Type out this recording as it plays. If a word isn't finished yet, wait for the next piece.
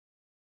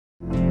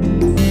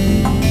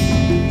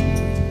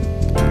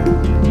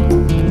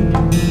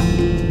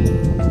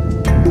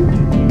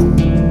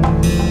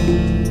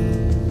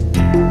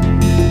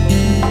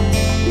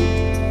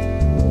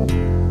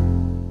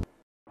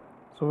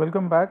So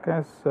welcome back.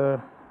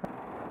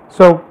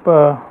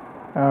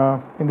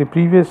 In the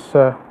previous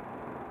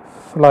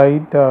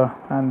slide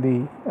and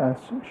the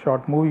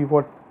short movie,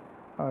 what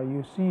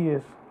you see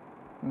is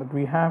that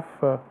we have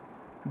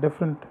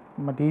different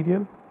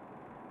material,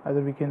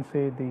 either we can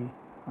say the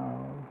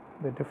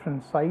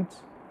different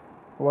sites.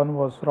 One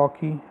was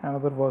rocky,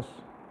 another was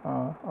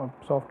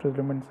soft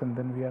sediments, and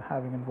then we are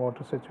having in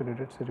water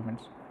saturated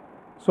sediments.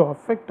 So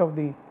effect of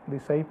the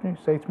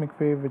seismic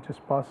wave which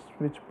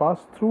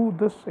passed through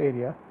this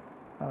area,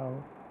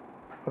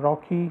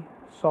 rocky,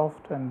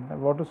 soft and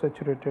water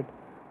saturated,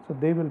 so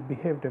they will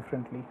behave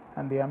differently,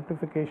 and the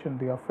amplification,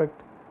 the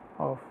effect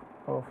of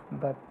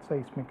that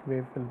seismic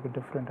wave will be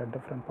different at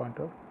different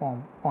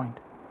point.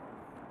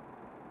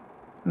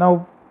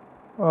 Now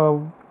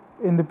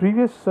in the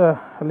previous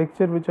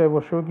lecture which I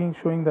was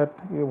showing that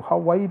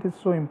why it is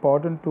so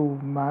important to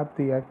map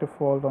the active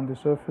fault on the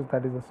surface,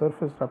 that is the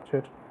surface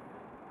rupture,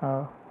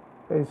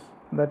 is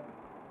that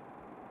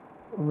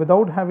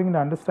without having the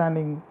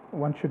understanding,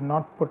 one should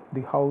not put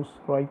the house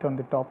right on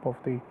the top of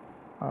the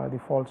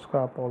fault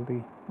scarp or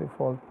the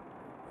fault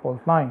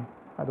line,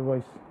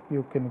 otherwise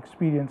you can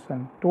experience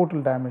some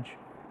total damage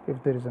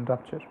if there is a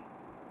rupture.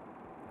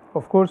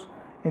 Of course,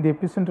 in the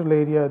epicentral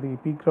area the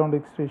peak ground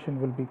extension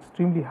will be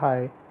extremely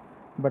high,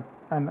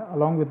 and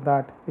along with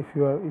that, if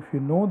you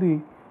know the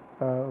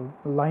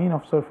line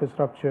of surface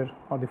rupture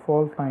or the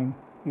fault line,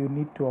 you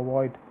need to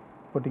avoid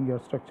putting your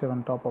structure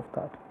on top of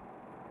that.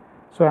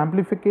 So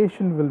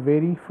amplification will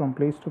vary from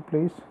place to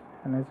place,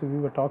 and as we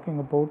were talking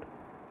about,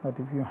 that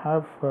if you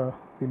have the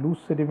loose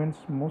sediments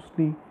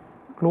mostly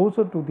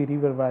closer to the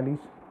river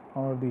valleys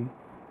or the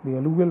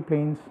alluvial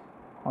plains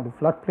or the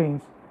flood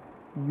plains,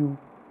 you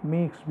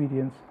may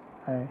experience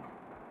a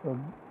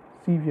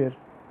severe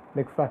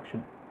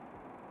liquefaction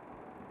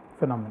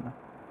phenomena.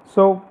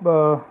 So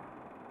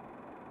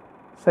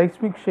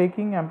seismic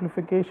shaking,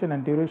 amplification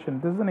and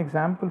duration. This is an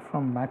example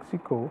from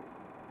Mexico.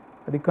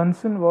 The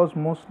concern was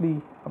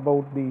mostly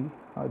about the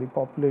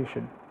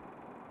population,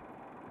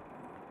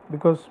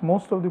 because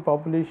most of the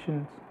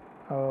populations,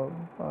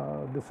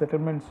 the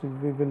settlements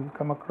we will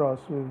come across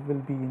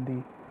will be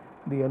in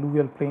the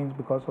alluvial plains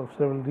because of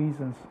several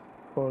reasons,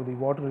 for the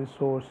water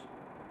resource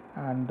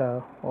and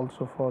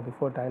also for the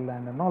fertile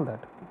land and all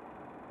that.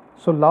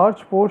 So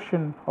large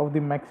portion of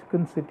the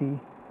Mexican city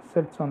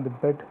sits on the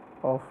bed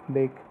of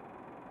Lake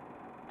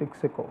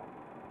Texcoco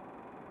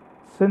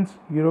since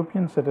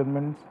European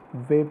settlements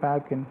way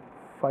back in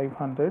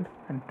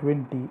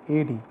 520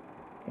 AD.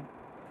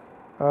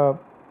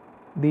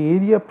 The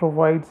area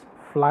provides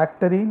flat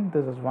terrain.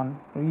 This is one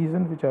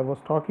reason which I was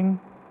talking.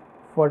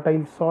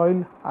 Fertile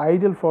soil,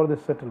 ideal for the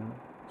settlement.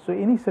 So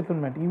any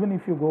settlement, even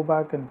if you go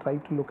back and try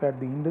to look at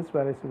the Indus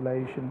Valley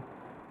civilization,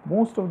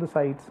 most of the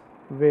sites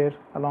were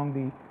along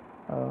the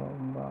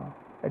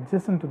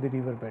adjacent to the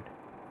river bed,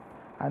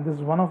 and this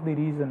is one of the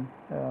reason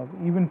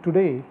even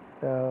today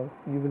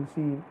you will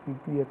see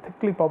a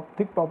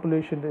thick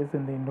population is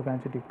in the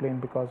Indo-Gangetic plain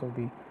because of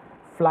the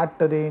flat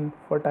terrain,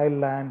 fertile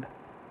land,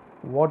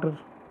 water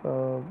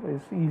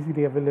is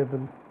easily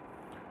available.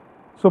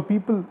 So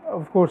people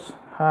of course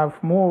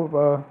have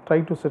more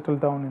try to settle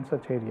down in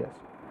such areas,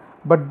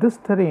 but this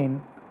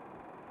terrain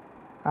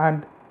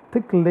and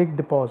thick lake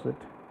deposit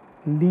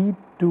lead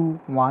to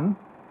one,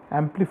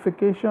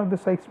 amplification of the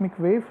seismic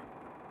wave,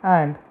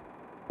 and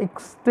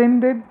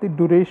extended the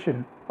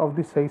duration of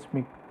the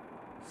seismic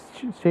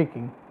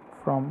shaking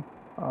from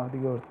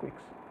the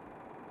earthquakes.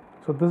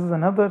 So this is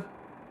another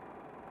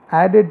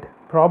added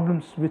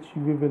problems which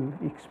we will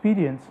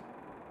experience,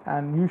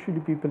 and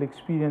usually people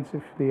experience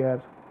if they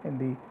are in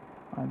the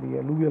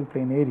alluvial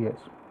plain areas.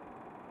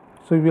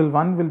 So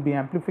one will be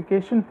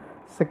amplification.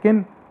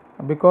 Second,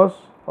 because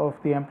of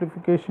the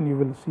amplification, you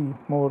will see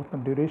more the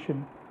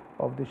duration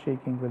of the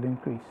shaking will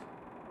increase.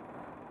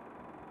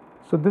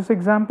 So this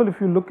example, if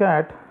you look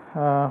at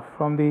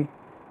from the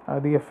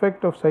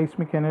effect of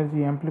seismic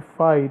energy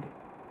amplified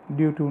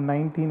due to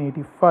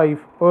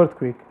 1985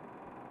 earthquake,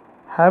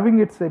 having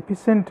its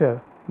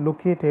epicenter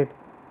located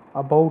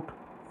about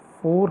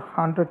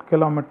 400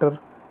 kilometers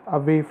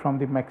away from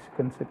the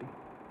Mexican city.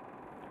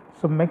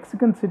 So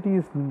Mexican city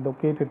is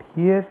located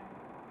here,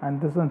 and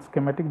this is a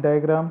schematic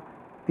diagram.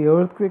 The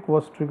earthquake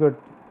was triggered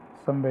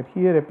somewhere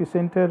here,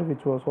 epicenter,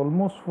 which was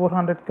almost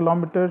 400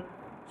 kilometers.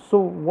 So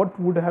what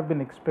would have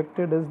been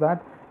expected is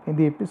that in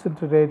the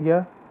epicenter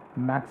area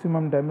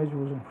maximum damage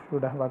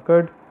should have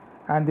occurred,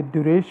 and the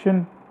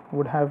duration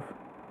would have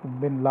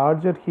been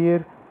larger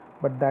here,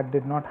 but that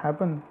did not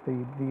happen.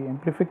 The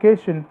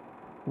amplification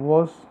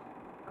was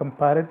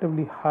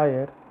comparatively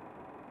higher,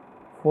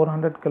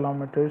 400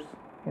 kilometers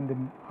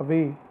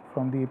away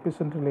from the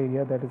epicentral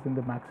area, that is in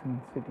the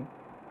Mexican city.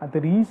 And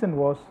the reason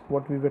was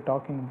what we were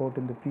talking about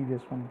in the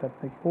previous one, that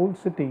the whole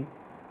city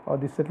or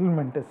the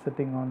settlement is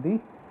sitting on the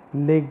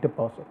lake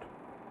deposit.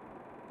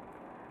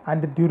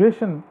 and the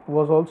duration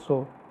was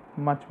also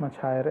much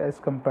higher as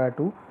compared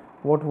to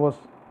what was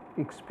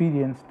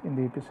experienced in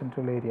the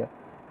epicentral area,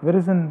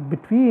 whereas in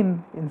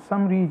between, in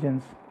some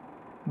regions,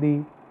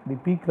 the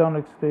peak ground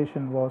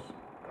acceleration was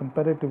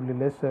comparatively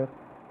lesser,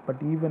 but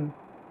even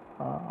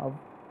of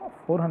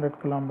 400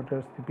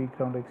 kilometers the peak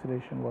ground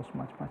acceleration was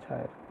much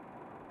higher.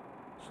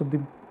 So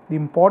the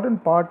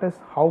important part is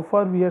how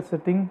far we are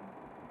sitting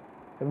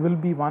will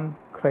be one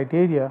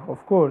criteria,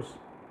 of course,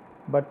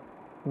 but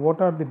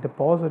what are the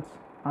deposits,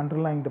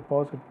 underlying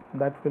deposit,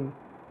 that will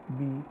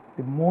be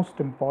the most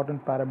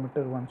important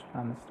parameter one should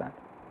understand.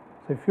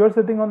 So if you are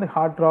sitting on the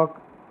hard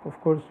rock, of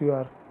course you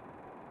are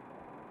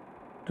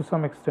to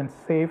some extent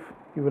safe,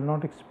 you will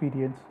not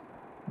experience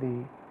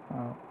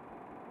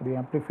the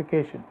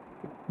amplification.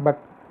 But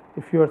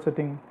if you are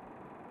sitting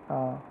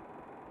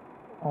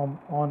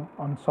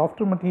on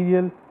softer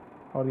material,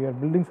 or your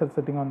buildings are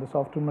sitting on the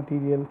softer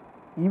material,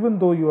 even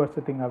though you are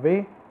sitting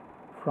away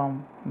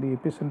from the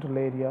epicentral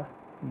area,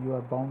 you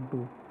are bound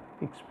to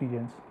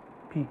experience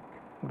peak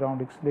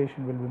ground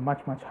acceleration will be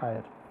much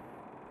higher.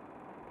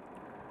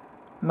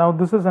 Now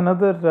this is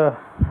another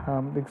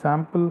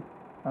example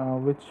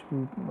which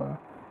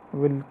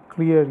will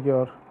clear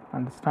your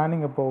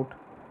understanding about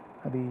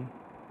the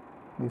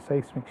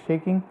seismic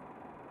shaking.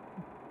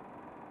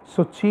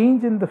 So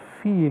change in the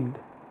field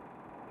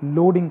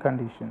loading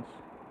conditions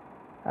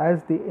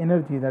as the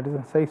energy, that is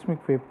a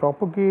seismic wave,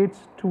 propagates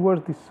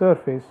towards the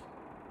surface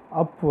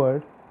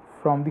upward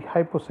from the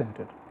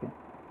hypocenter. Okay.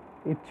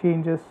 It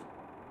changes,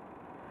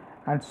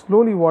 and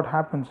slowly what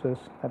happens is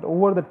that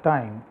over the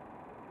time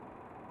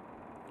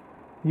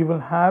you will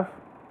have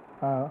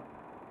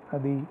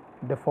the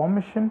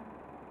deformation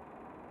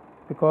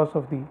because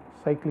of the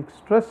cyclic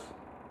stress.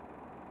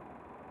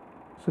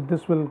 So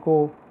this will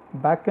go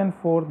back and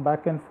forth,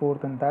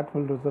 and that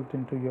will result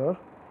into your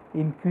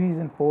increase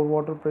in pore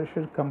water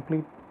pressure,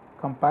 complete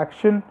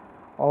compaction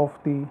of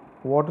the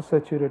water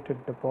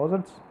saturated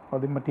deposits or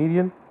the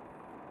material.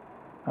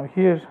 Now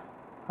here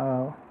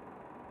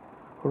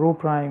rho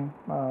prime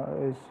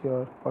is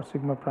your, or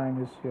sigma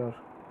prime is your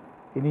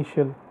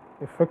initial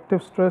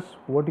effective stress,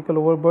 vertical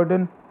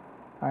overburden,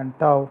 and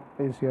tau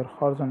is your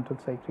horizontal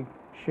cyclic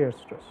shear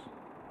stress.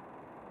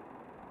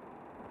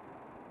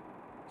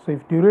 So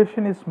if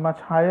duration is much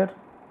higher,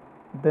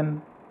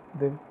 then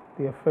the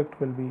effect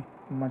will be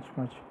much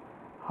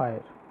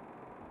higher.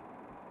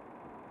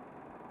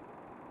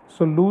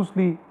 So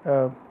loosely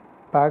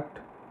packed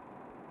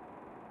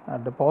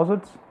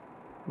deposits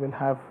will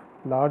have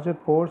larger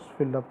pores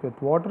filled up with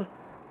water,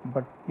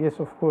 but yes,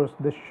 of course,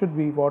 this should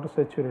be water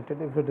saturated.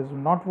 If it is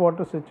not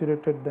water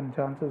saturated, then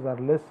chances are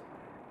less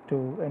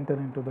to enter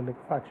into the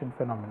liquefaction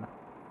phenomena.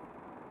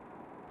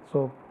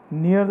 So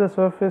near the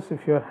surface,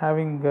 if you are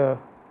having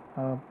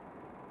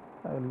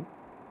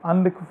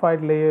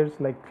unliquefied layers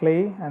like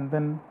clay, and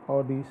then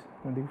or the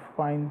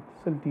fine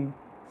silty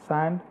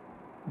sand,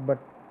 but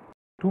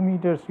 2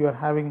 meters you are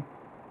having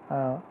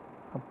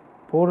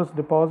porous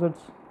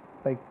deposits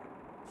like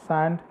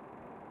sand,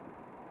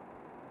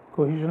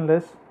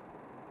 cohesionless,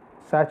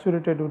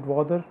 saturated with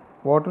water,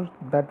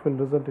 that will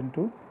result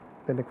into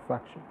the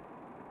liquefaction.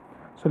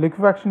 So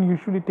liquefaction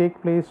usually take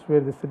place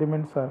where the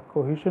sediments are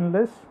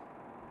cohesionless,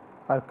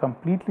 are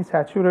completely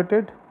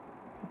saturated.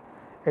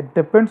 It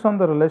depends on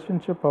the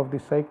relationship of the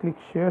cyclic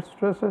shear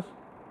stresses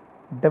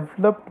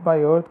developed by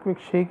earthquake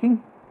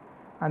shaking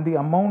and the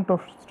amount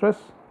of stress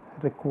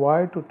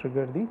required to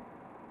trigger the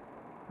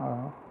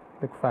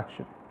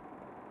liquefaction.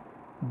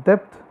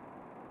 Depth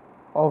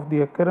of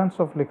the occurrence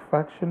of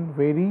liquefaction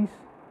varies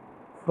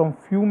from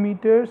few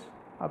meters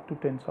up to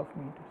tens of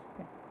meters.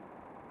 Okay.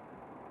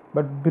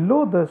 But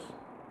below this,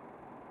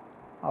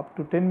 up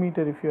to 10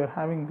 meter, if you are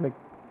having, like,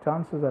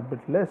 chances are a bit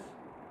less,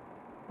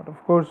 but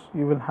of course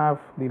you will have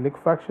the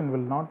liquefaction will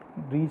not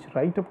reach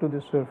right up to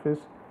the surface,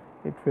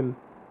 it will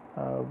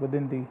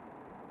within the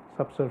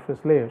subsurface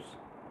layers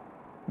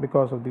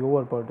because of the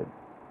overburden,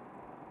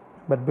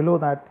 but below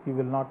that you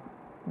will not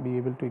be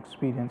able to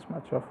experience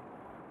much of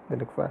the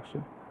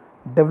liquefaction.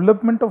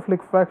 Development of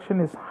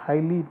liquefaction is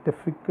highly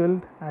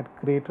difficult at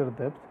greater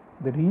depth.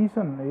 The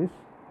reason is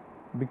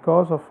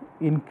because of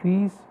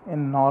increase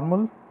in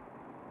normal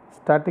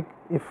static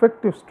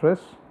effective stress,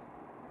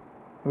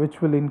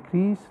 which will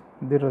increase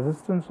the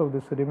resistance of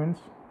the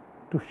sediments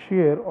to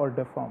shear or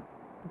deform,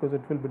 because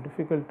it will be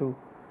difficult to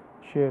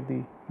shear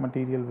the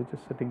material which is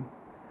sitting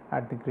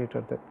at the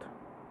greater depth.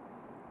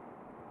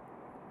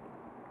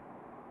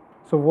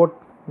 So what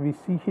we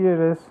see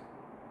here is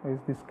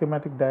the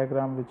schematic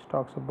diagram which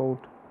talks about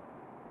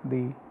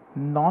the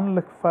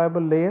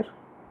non-liquefiable layer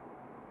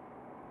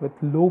with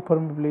low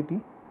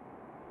permeability,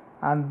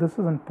 and this is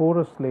a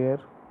porous layer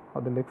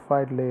or the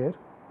liquefied layer,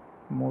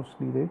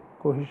 mostly the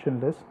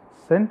cohesionless,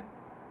 scent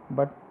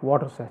but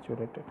water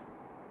saturated.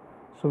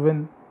 So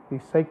when the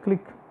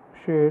cyclic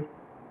shear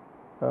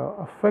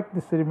affect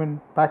the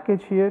sediment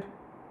package here,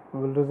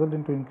 will result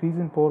into increase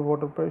in pore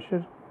water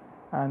pressure,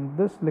 and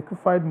this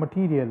liquefied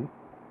material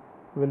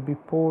will be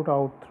poured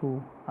out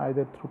through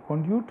either through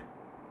conduit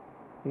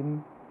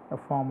in a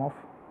form of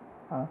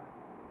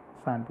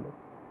sand blow,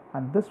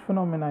 and this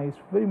phenomena is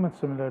very much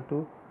similar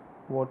to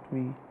what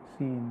we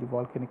see in the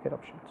volcanic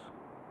eruptions.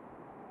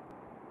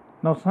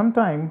 Now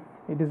sometime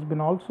it has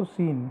been also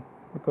seen,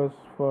 because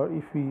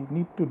if we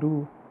need to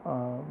do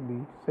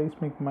the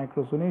seismic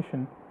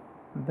microzonation,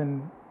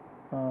 then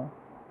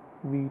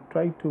we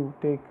try to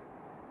take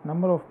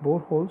number of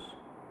boreholes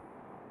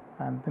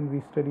and then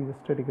we study the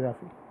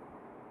stratigraphy,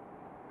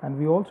 and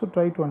we also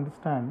try to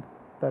understand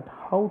that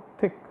how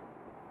thick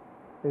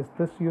is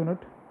this unit,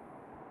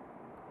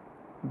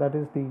 that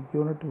is the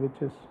unit which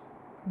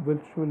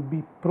will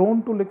be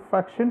prone to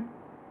liquefaction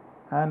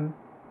and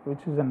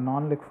which is a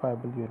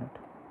non-liquefiable unit.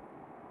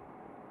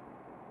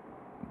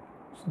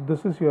 So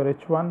this is your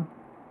H1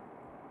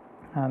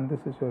 and this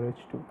is your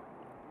H2.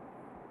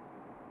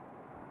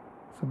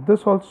 So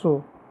this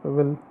also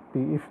will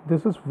be, if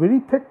this is very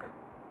thick,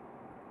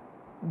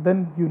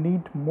 then you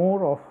need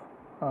more of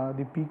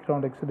the peak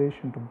ground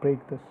exudation to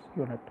break this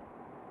unit.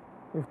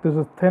 If this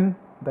is thin,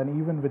 then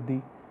even with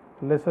the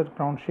lesser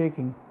ground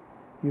shaking,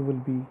 you will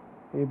be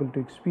able to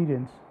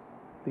experience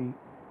the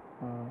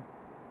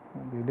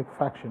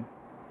liquefaction.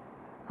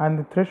 And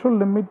the threshold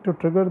limit to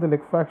trigger the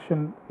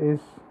liquefaction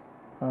is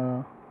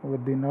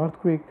with an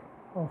earthquake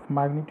of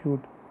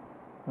magnitude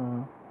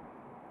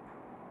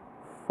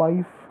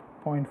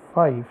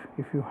 5.5.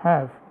 if you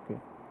have,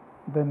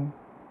 then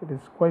it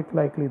is quite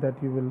likely that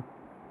you will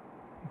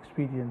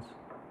experience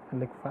a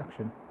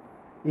liquefaction.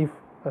 If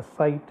a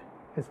site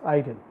is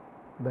idle,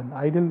 then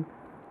ideal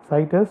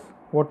site is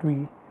what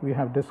we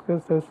have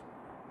discussed is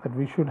that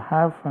we should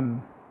have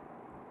an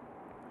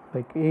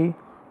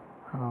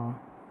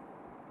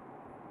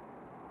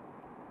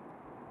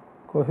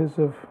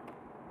cohesive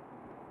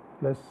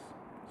less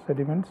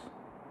sediments,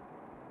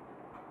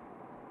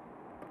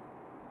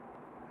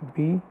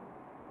 B,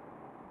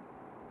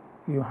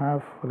 you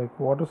have like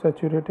water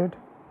saturated,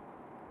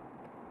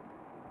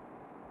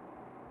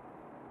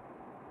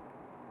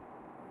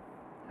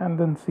 and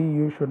then C,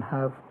 you should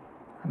have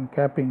an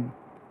capping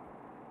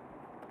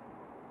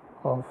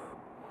of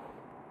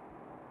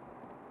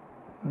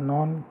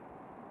non-liquefiable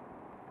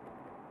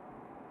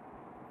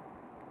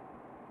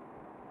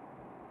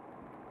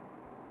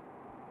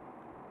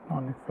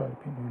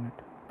unit,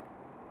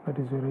 that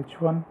is your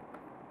H1,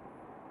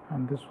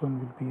 and this one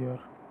will be your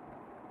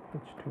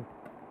H2.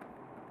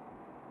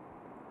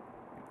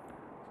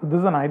 So this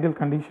is an ideal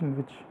condition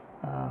which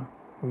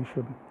we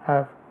should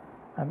have,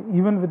 and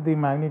even with the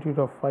magnitude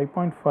of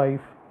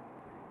 5.5,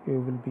 you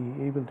will be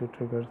able to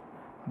trigger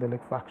the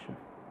liquefaction.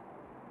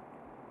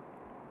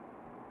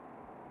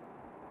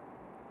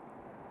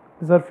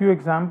 These are few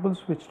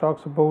examples which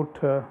talks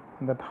about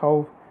that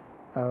how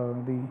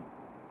the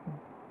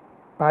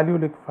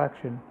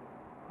paleoliquefaction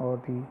or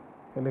the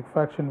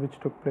liquefaction which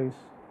took place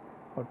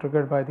or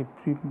triggered by the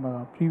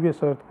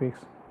previous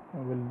earthquakes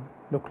will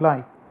look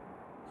like.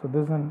 So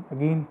this is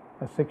again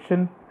a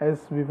section,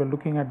 as we were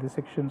looking at the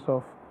sections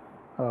of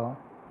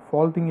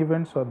faulting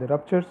events or the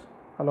ruptures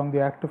along the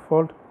active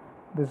fault.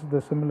 This is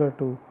the similar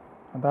to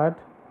that,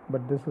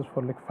 but this is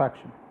for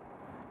liquefaction.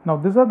 Now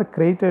these are the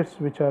craters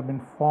which have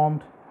been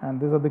formed, and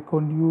these are the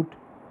conduit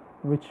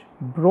which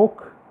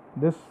broke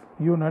these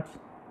units,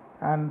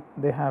 and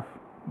they have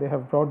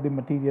brought the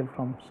material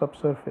from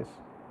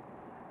subsurface.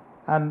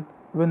 And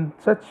when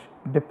such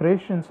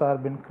depressions are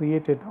been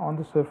created on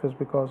the surface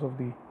because of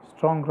the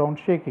strong ground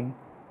shaking,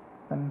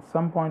 then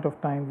some point of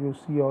time you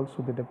see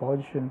also the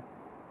deposition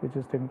which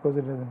is taken, because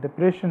it is a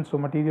depression, so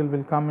material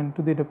will come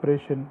into the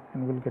depression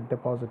and will get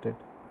deposited.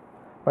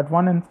 But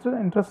one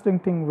interesting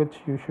thing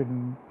which you should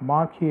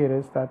mark here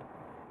is that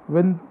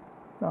when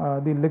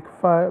the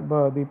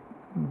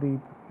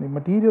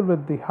material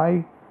with the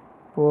high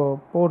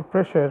pore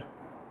pressure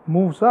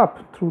moves up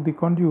through the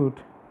conduit,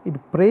 it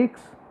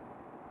breaks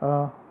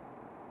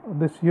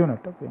this unit,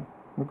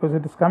 because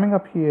it is coming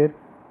up here.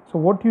 So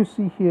what you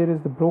see here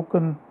is the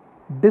broken,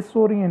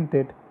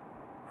 disoriented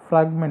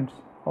fragments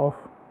of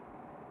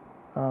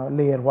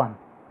layer 1,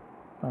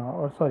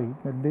 or sorry,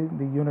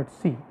 the unit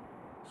C.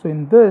 So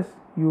in this,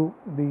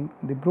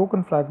 the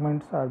broken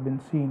fragments are been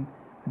seen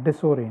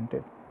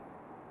disoriented.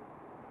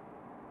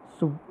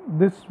 So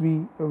this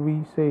we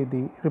say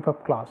the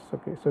rip-up class.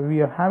 So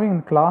we are having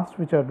a class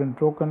which have been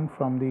broken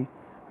from the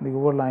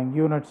overlying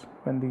units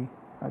when the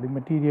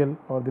material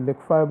or the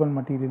liquefiable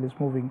material is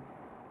moving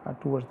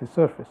towards the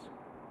surface.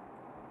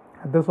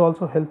 This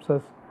also helps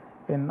us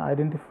in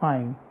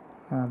identifying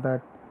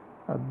that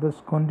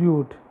this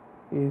conduit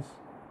is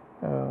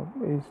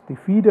the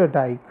feeder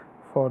dike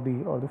for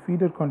the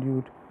feeder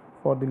conduit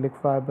for the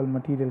liquefiable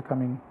material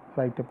coming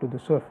right up to the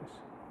surface.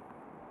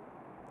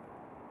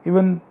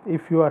 Even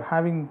if you are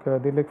having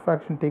the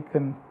liquefaction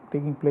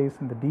taking place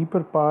in the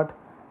deeper part,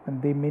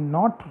 and they may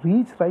not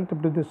reach right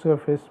up to the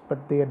surface,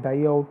 but they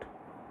die out,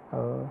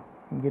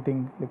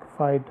 getting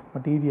liquefied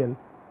material,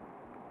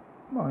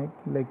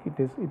 like it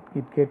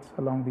gets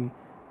along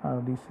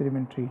the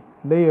sedimentary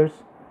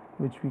layers,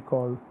 which we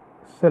call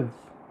cells.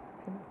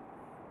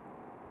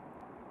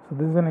 So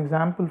this is an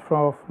example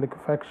of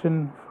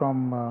liquefaction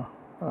from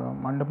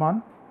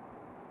Andaman,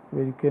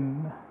 where you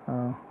can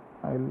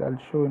I'll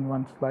show in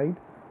one slide.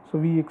 So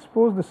we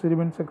exposed the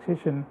sediment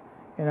succession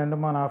in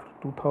Andaman after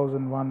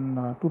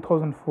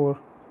 2004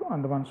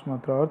 Andaman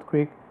Sumatra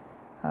earthquake,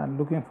 and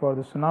looking for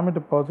the tsunami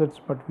deposits,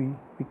 but we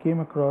came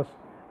across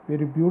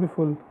very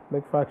beautiful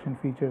liquefaction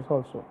features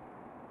also.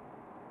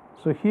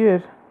 So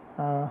here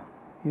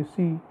you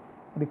see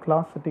the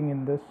class sitting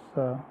in this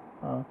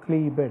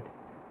clayey bed.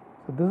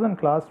 So this is a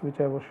class which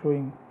I was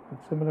showing,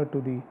 it's similar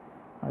to the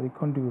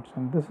conduits,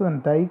 and this is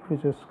a dike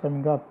which is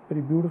coming up,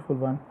 very beautiful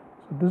one.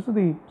 So this is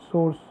the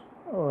source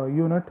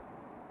unit,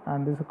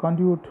 and this is a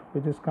conduit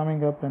which is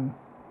coming up and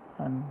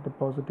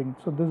depositing.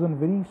 So this is a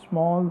very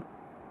small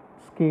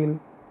scale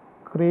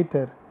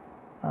crater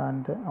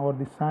and or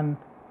the sand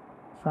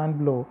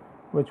blow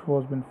which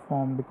was been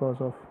formed because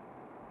of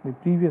the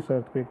previous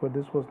earthquake, but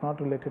this was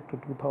not related to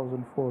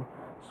 2004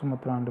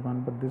 Sumatra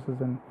Andaman, but this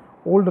is an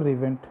older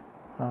event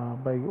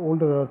by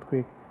older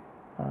earthquake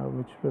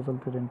which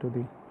resulted into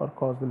the or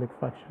caused the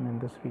liquefaction in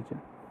this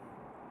region.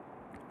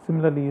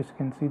 Similarly, you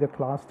can see the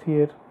clast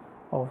here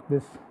of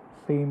this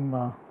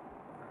same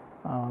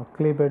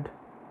clay bed,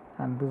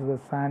 and this is the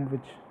sand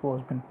which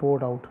was been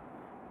poured out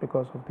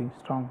because of the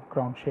strong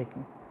ground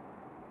shaking.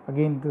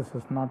 Again, this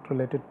is not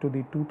related to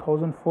the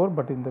 2004,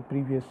 but in the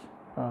previous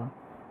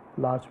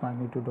large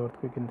magnitude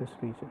earthquake in this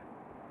region.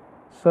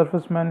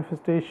 Surface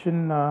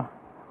manifestation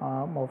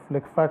of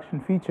liquefaction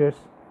features,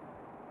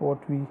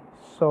 what we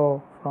saw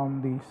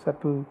from the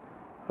SETTLE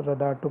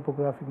radar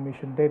topographic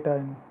mission data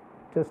in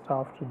just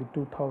after the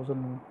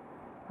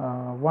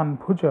 2001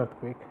 Bhuj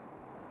earthquake.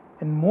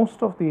 In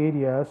most of the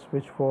areas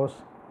which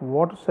was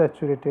water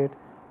saturated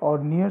or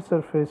near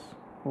surface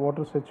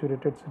water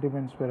saturated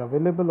sediments were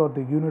available or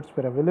the units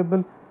were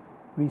available,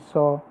 we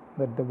saw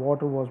that the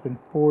water was being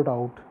poured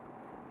out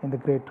in the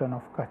Great Run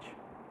of Kutch,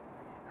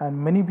 and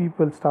many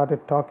people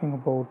started talking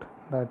about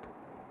that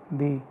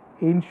the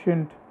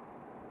ancient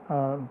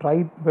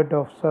dried bed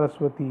of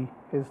Saraswati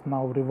is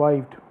now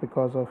revived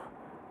because of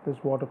this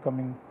water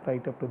coming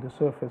right up to the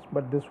surface,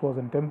 but this was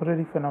a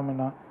temporary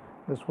phenomena,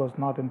 this was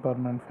not a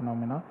permanent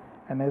phenomena.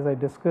 And as I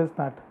discussed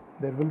that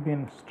there will be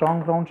a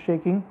strong ground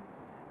shaking,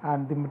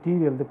 and the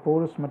material, the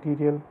porous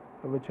material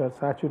which are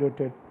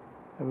saturated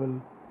will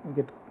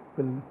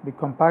be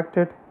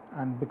compacted,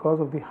 and because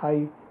of the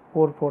high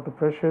pore water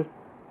pressure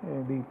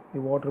the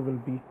water will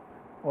be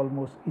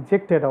almost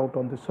ejected out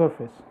on the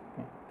surface.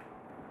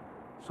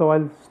 So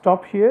I'll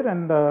stop here,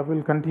 and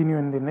we'll continue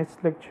in the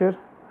next lecture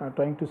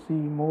trying to see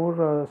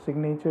more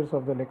signatures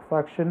of the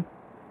liquefaction.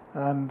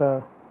 And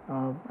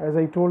as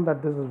I told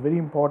that this is a very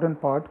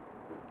important part.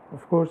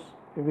 Of course,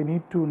 we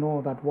need to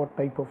know that what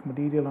type of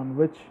material on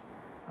which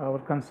our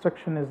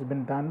construction has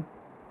been done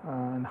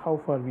and how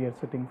far we are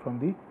sitting from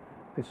the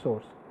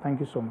source.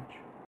 Thank you so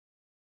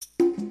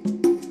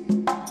much.